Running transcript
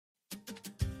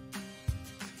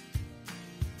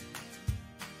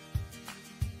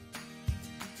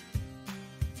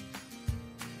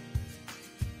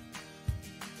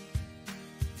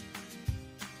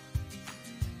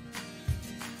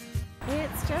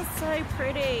It's just so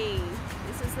pretty.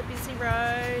 This is the busy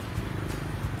road.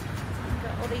 We've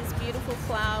got all these beautiful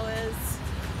flowers.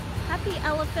 Happy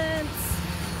elephants.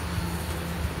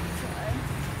 So,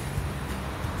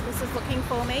 this is looking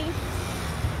for me.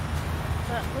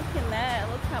 But look in there,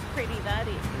 look how pretty that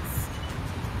is.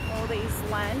 All these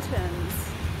lanterns.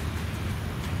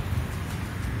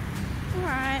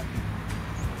 Alright,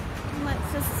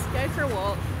 let's just go for a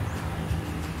walk.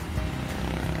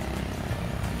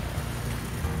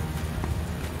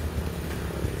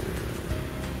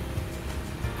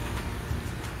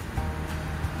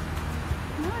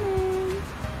 Morning.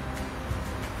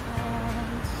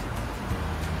 And,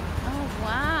 oh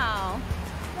wow.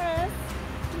 Chris,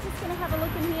 I'm just going to have a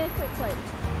look in here quickly.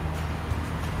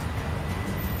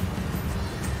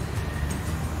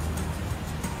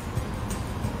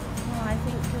 Oh, I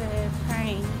think we're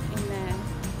praying in there.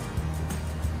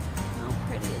 How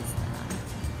pretty is that?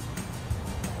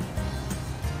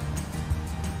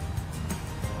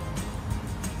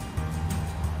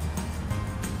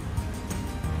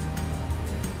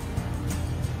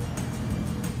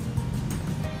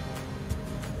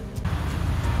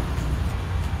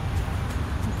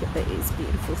 Look at these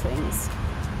beautiful things.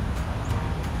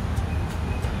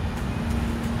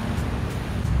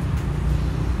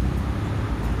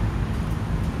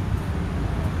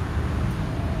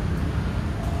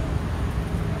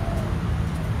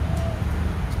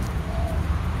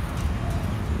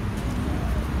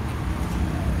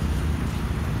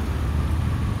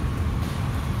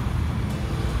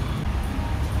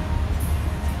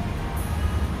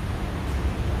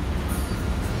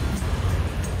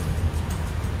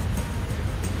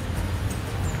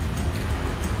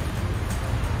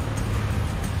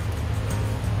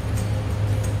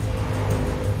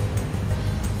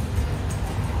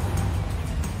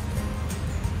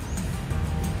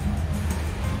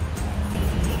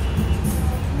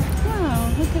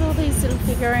 Look at all these little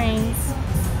figurines.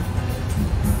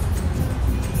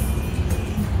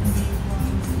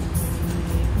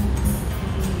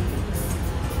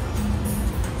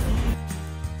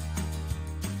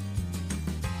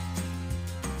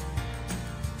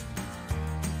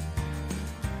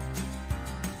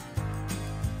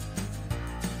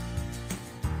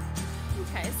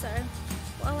 Okay, so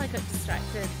while I got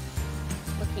distracted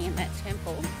looking at that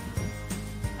temple,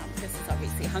 Chris is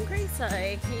obviously hungry, so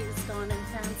he's gone and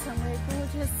found somewhere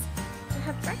gorgeous to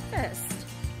have breakfast.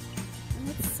 And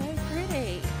it's so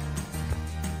pretty.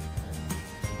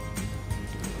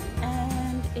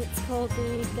 And it's called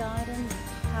the Garden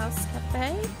House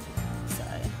Cafe. So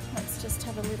let's just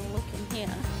have a little look in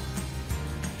here.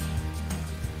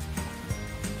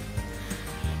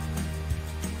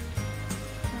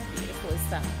 How beautiful is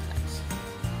that?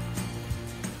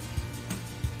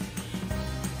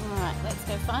 Alright, let's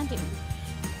go find him.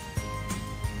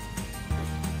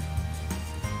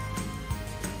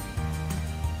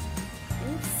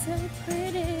 It's so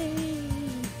pretty.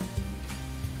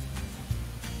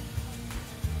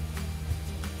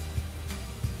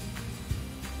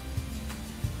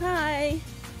 Hi,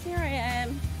 here I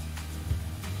am.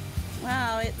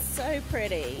 Wow, it's so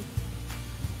pretty.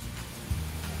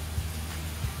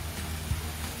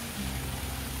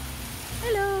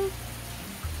 Hello.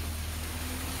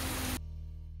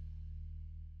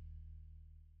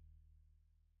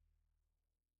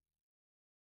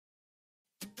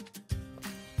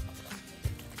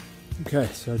 Okay,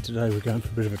 so today we're going for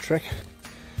a bit of a trek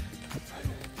up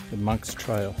the Monk's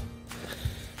Trail.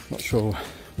 Not sure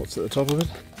what's at the top of it,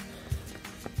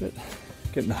 but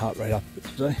getting the heart rate up a bit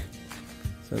today.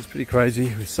 So it's pretty crazy.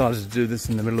 We decided to do this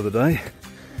in the middle of the day.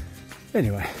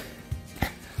 Anyway,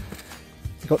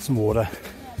 we got some water.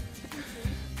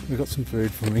 We got some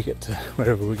food when we get to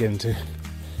wherever we're getting to.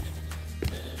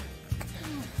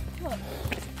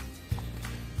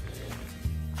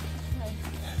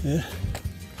 Yeah.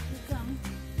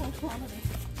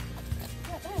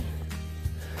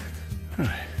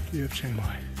 Alright, view of Chiang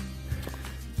Mai.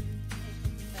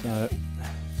 So,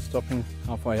 stopping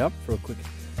halfway up for a quick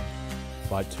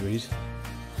bite to eat,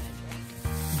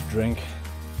 drink,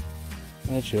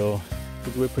 and chill,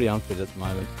 because we're pretty unfit at the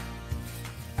moment.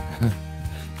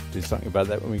 Do something about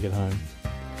that when we get home.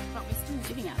 But we're still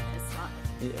living out there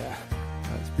slightly. Yeah,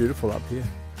 it's beautiful up here.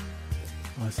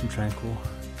 Nice and tranquil.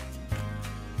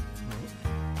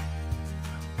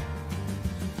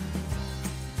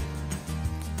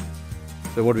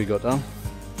 So what do we got, Dale?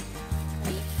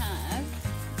 We have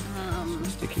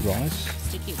sticky rice.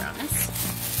 Sticky rice.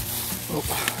 Oh.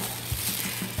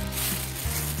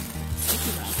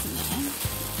 Sticky rice in there.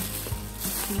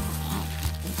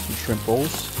 Some shrimp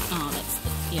balls. Oh, that's the,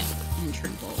 yeah, and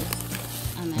shrimp balls.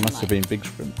 And then They must have been big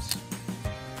shrimps.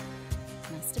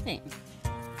 thing.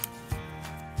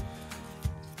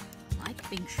 I like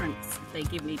big shrimps. They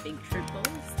give me big shrimp balls.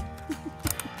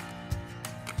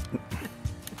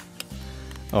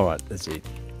 Alright, let's eat.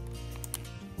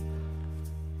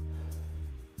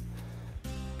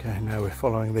 Okay, now we're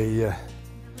following the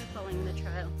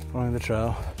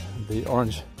trail, the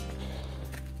orange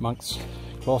monk's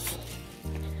cloth.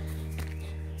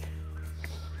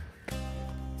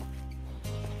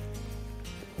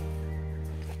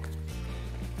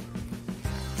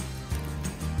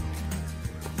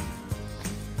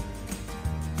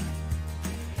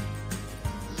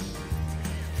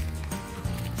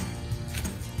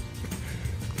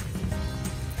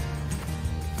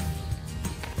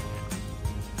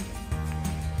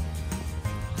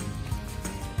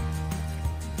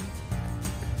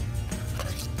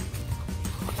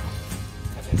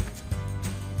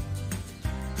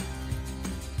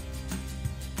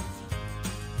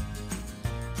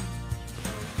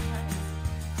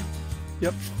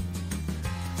 Yep.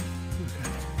 Okay.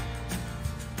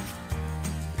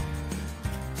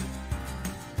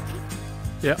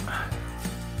 Yep.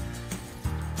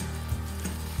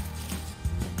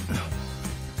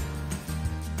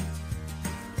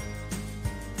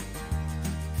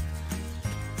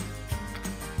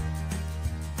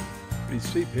 Pretty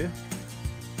steep here. Okay.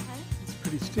 It's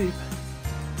pretty steep.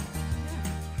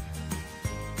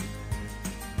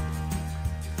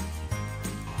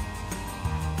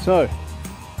 So,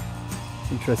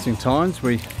 interesting times.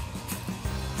 We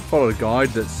followed a guide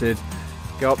that said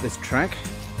go up this track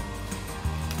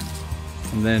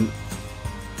and then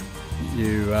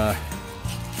you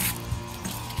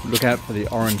look out for the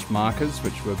orange markers,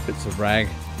 which were bits of rag.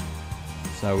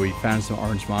 So we found some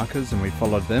orange markers and we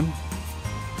followed them,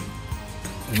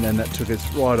 and then that took us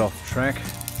right off track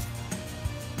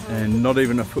and not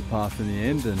even a footpath in the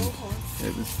end, and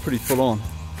it was pretty full on.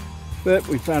 But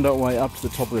we found our way up to the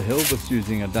top of the hill just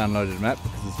using a downloaded map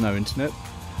because there's no internet.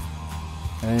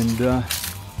 And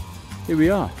here we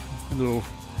are, a little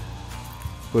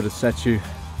Buddha statue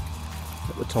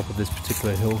at the top of this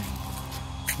particular hill.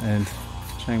 And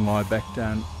Chiang Mai back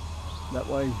down that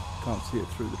way, you can't see it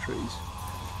through the trees.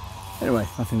 Anyway,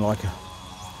 nothing like a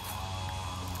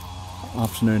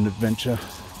afternoon adventure,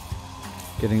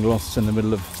 getting lost in the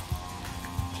middle of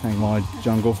Chiang Mai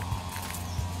jungle.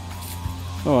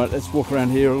 Alright, let's walk around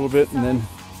here a little bit and then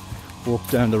walk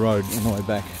down the road on the way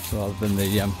back rather than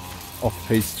the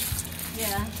off-piste.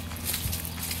 Yeah.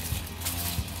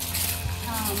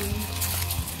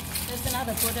 There's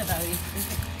another Buddha though.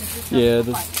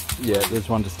 There's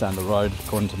one just down the road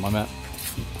according to my map.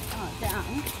 Oh,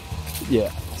 down?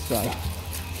 Yeah, so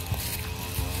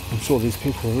I'm sure these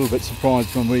people were a little bit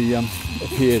surprised when we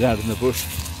appeared out in the bush.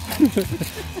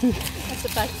 At the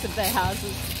backs of their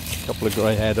houses. A couple of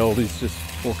grey-haired oldies just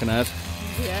walking out.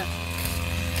 Yeah.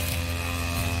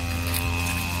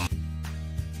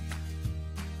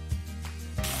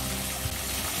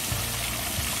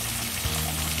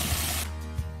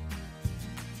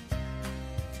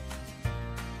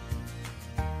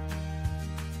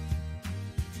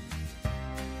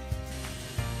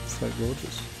 So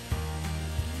gorgeous.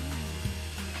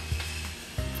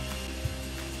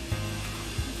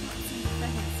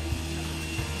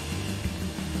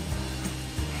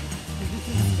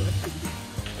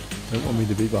 Don't want me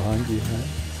to be behind you, huh?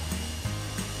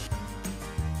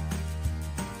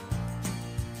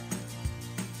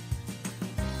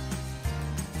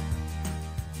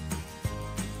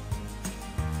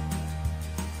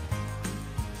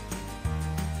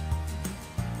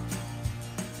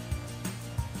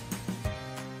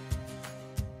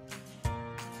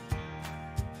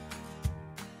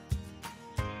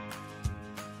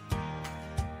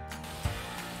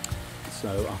 So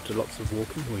after lots of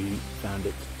walking, we found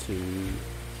it to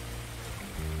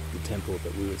the temple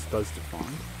that we were supposed to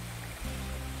find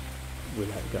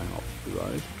without going off the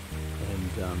road,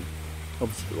 and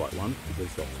obviously the right one because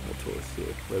there's lots more tourists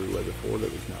here. Where we were before, there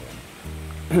was no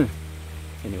one.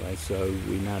 Anyway, so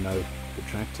we now know the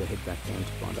track to head back down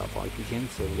to find our bike again,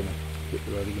 so we're going to hit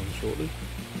the road again shortly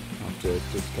after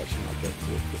just catching up there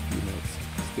for a few minutes.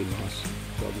 It's been nice,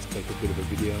 so I'll just take a bit of a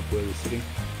video of where we're sitting,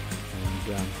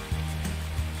 and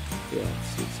yeah,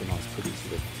 it's a nice pretty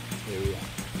sort of area.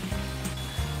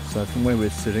 So from where we're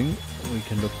sitting, we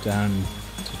can look down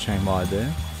to Chiang Mai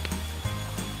there,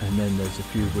 and then there's a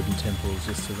few wooden temples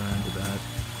just around about,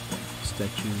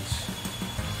 statues.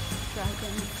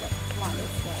 Dragons that fly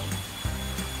away.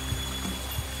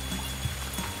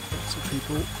 Lots of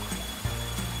people,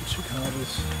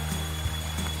 cicadas.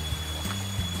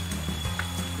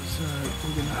 So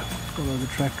we're going to follow the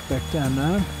track back down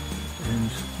now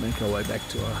and make our way back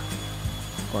to our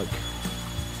bike.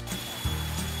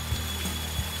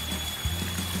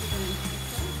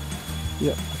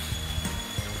 Yep.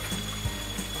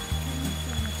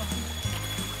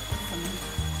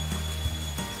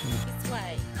 This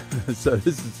way. So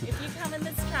this is. If you come in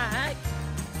this track,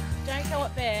 don't go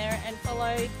up there and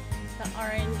follow the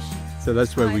orange. So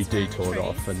that's where we ties around the detoured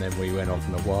off, trees. and then we went off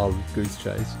on a wild goose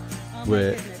chase. Oh my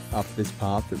We're goodness. up this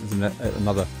path. It was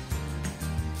another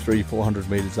 300-400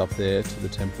 meters up there to the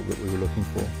temple that we were looking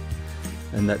for,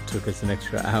 and that took us an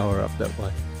extra hour up that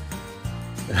way.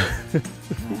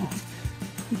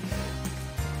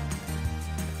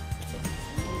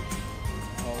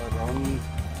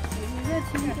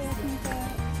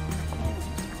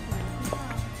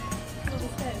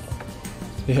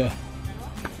 Yeah.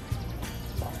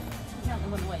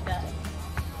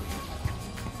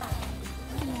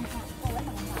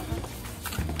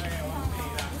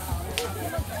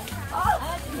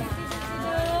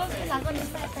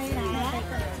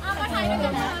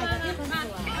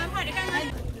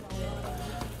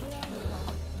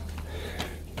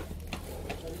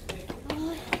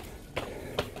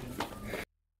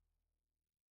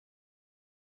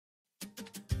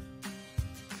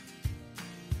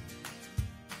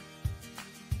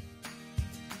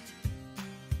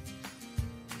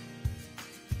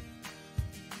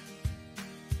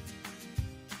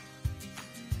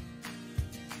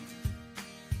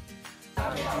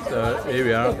 So here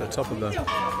we are at the top of the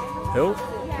hill,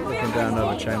 looking down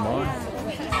over Chiang Mai.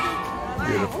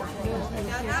 Beautiful.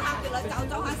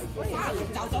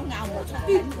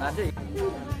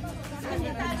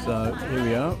 So here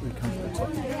we are, we come to the top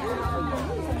of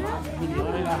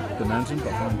the mountain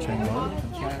behind Chiang Mai,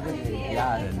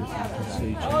 and you can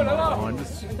see Chiang Mai behind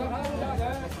us.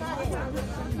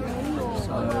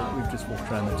 So we've just walked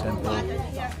around the temple,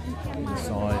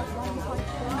 inside,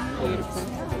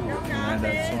 around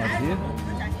outside here,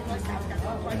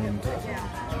 and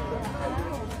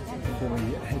before we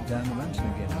head down the mountain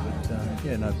again. But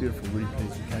yeah, no, beautiful, really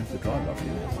pleased we came for the drive up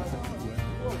here.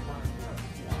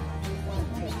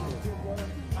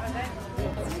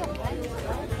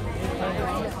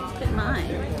 Look at mine.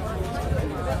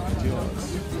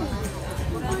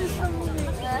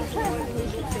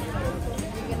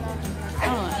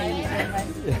 Oh, anyway.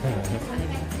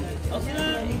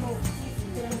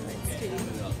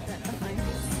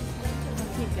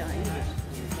 Keep going.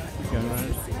 Going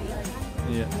around?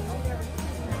 Yeah.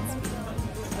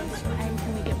 And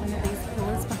can we get one of these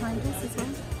pillars behind us as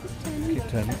well? Keep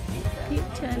turning. Keep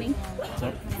turning.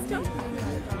 Stop. Stop.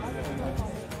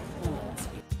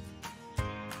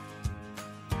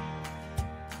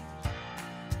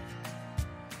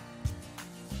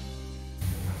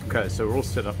 Okay, so we're all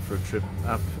set up for a trip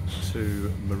up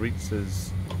to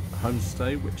Marizas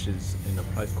homestay, which is in a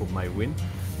place called Mai Win.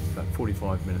 It's about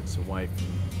 45 minutes away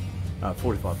from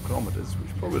 45 kilometres,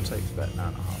 which probably takes about an hour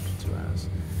and a half to 2 hours.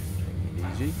 Taking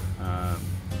it easy.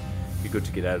 Be good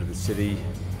to get out of the city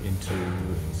into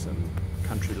some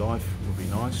country life. Will be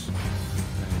nice,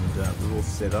 and we're all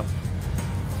set up.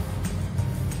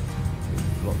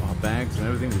 We've got our bags and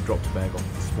everything. We dropped a bag off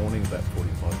this morning, about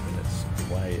 45 minutes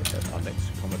away at our next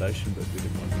accommodation, but we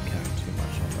didn't want to be carrying too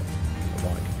much on the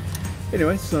bike.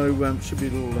 Anyway, so should be a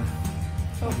little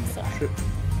trip,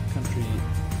 country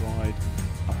ride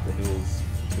up the hills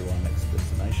to our next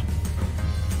destination.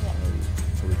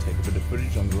 So we take a bit of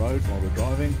footage on the road while we're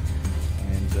driving,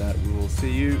 and we will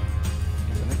see you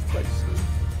in the next place.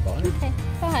 Bye. Okay,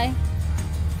 bye.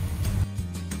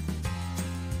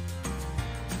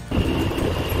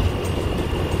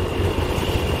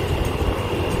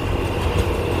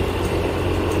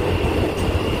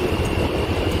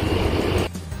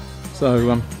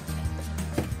 So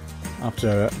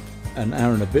after an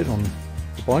hour and a bit on the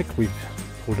bike, we've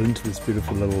pulled into this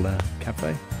beautiful little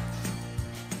cafe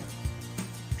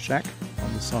shack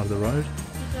on the side of the road. You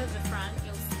go to the front,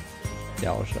 you'll see.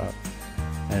 Yeah, I'll show it.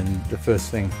 And the first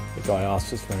thing the guy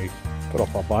asked us when we got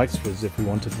off our bikes was if we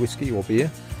wanted whiskey or beer.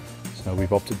 So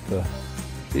we've opted for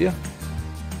beer.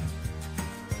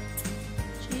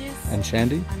 Cheers. And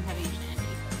shandy. I'm having shandy.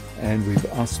 And we've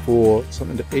asked for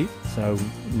something to eat, so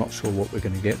I'm not sure what we're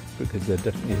going to get because there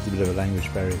definitely is a bit of a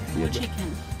language barrier here. Or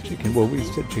chicken. Chicken, well, we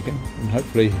said chicken, and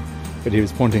hopefully, but he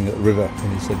was pointing at the river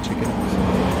when he said chicken.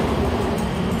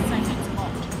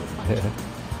 So, yeah.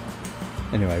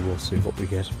 Anyway, we'll see what we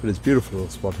get. But it's a beautiful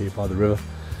little spot here by the river.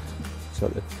 So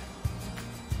that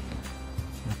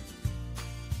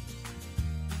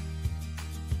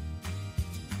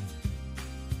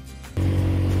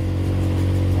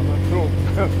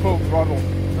full throttle.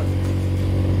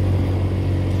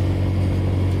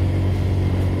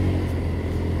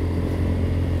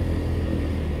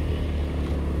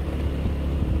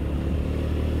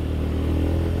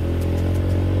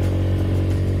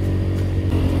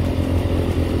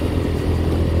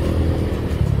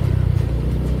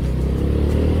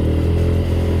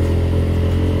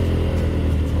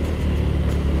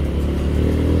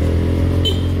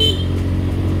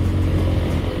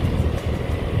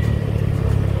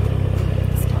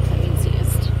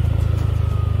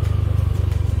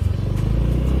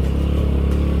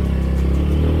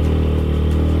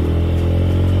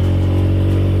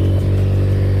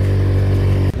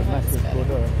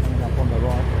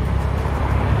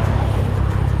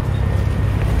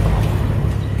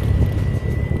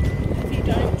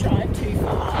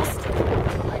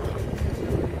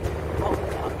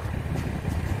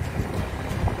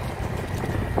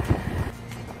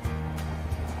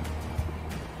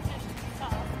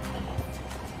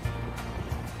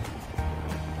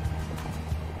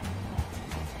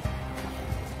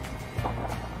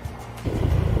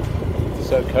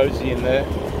 so cozy in there.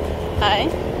 Hey?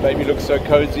 Baby looks so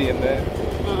cozy in there.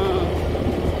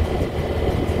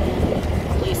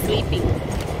 You sleeping?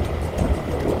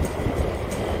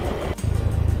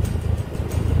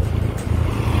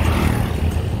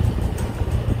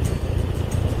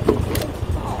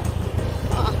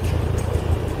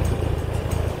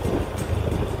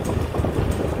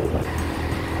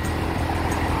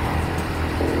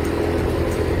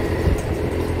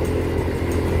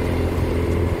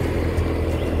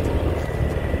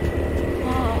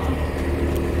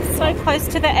 So close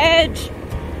to the edge.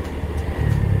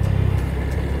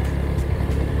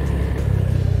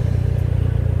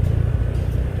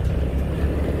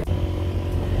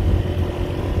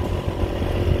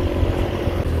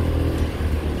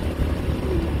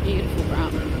 Beautiful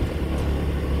brown.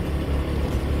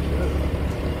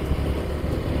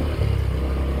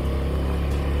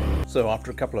 So after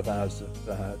a couple of hours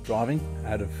of driving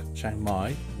out of Chiang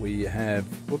Mai, we have,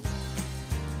 whoops,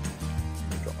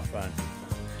 dropped my phone.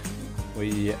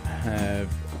 We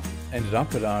have ended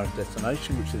up at our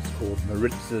destination, which is called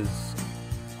Marizas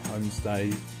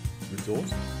Homestay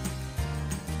Resort.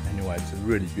 Anyway, it's a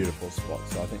really beautiful spot,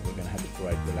 so I think we're going to have a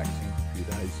great relaxing few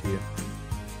days here.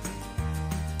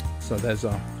 So there's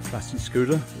our classy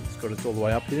scooter. It's got us all the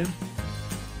way up here.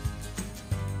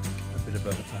 A bit of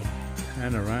a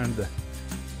pan around the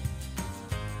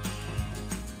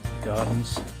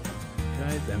gardens.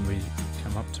 Okay, then we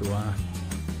come up to our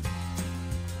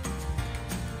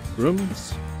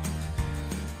rooms.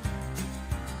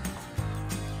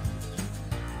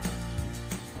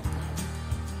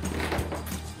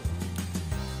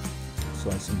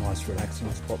 So some nice relaxing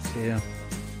spots here.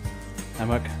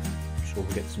 Hammock, I'm sure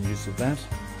we'll get some use of that.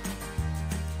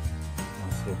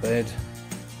 Nice little bed,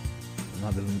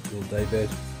 another little day bed.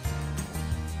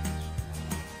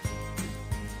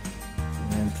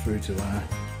 And then through to our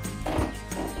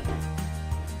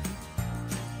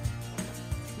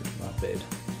bed.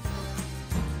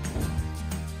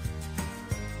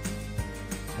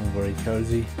 All very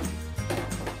cozy.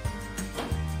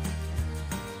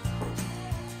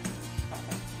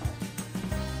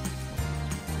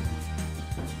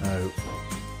 So,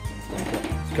 we've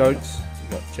got goats,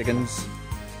 we've got chickens.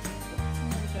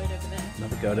 Another goat over there.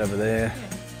 Another goat over there. Yeah.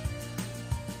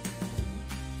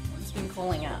 One's been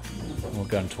calling out. We'll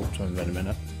go and talk to him in a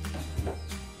minute.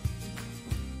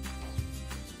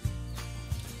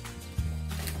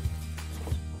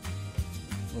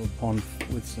 A little pond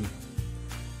with some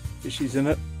fishies in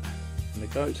it, and a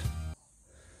goat.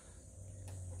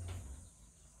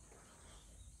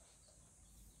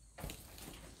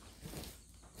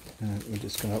 We're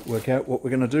just going to work out what we're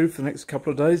going to do for the next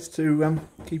couple of days to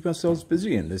keep ourselves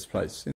busy in this place.